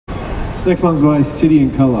This next one's by City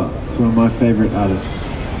and Colour. It's one of my favourite artists,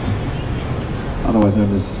 otherwise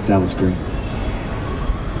known as Dallas Green.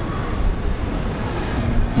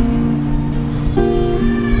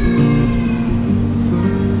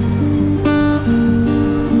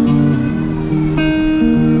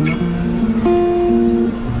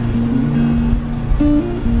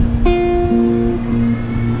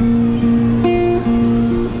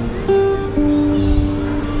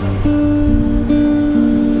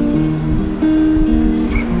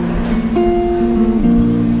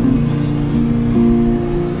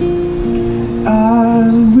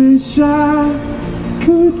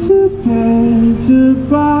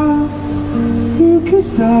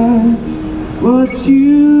 Cause that's what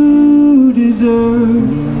you deserve.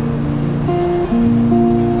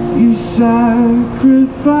 You sacrificed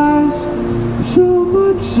so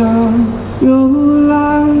much of your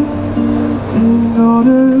life in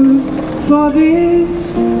order for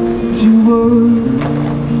this to work.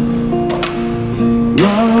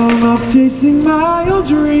 While I'm off chasing my own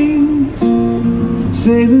dreams,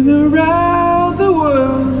 sailing around the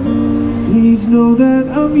world, please know that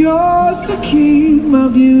I'm yours to keep, my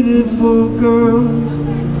beautiful girl.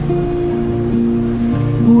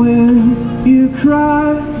 When you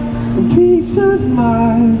cry, a piece of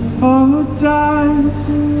my heart dies,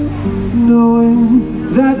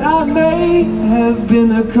 knowing that I may have been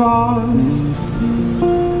the cause.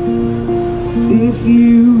 If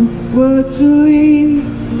you were to leave,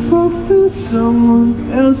 fulfill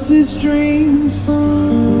someone else's dreams,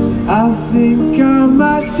 I think I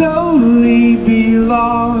might totally be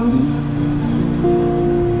lost.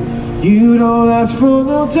 You don't ask for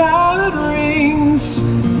no diamond rings,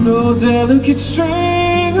 no delicate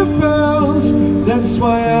string of pearls. That's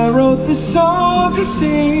why I wrote this song to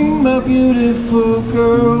sing, my beautiful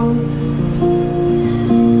girl.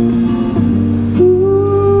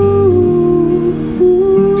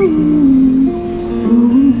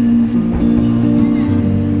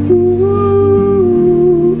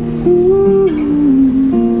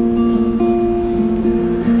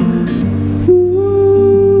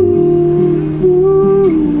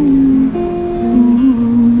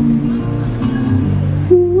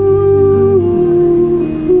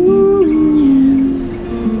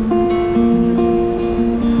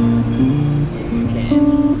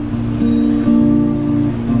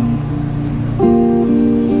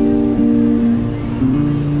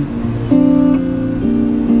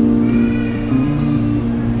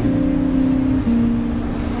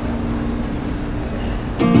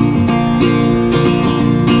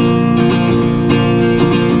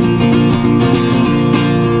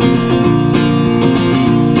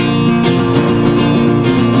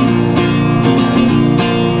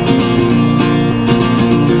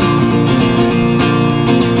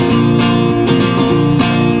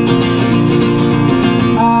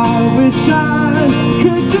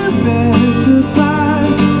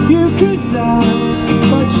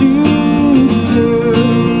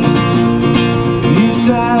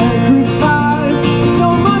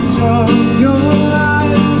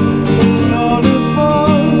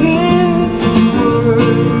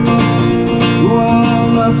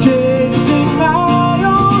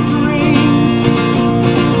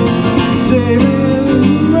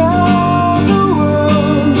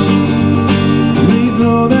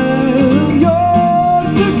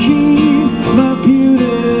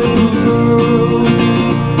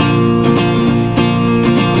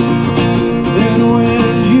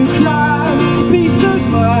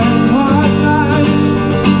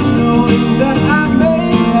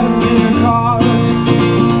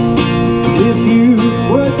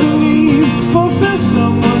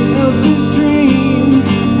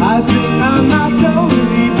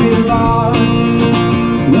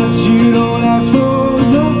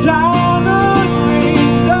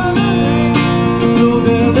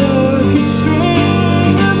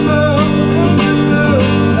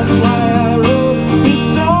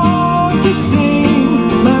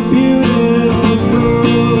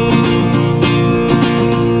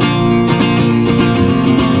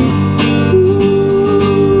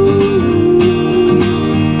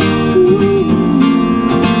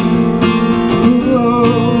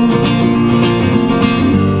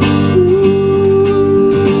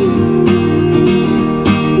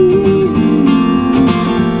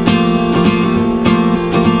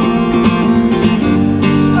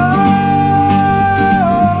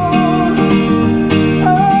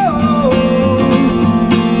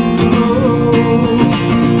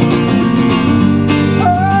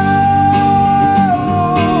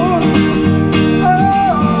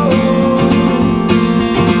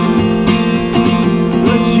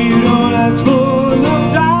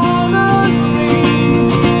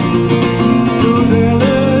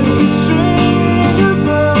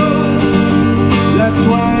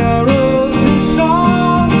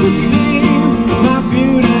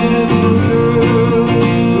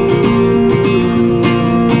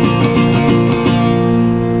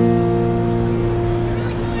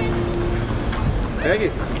 Thank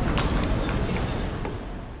you.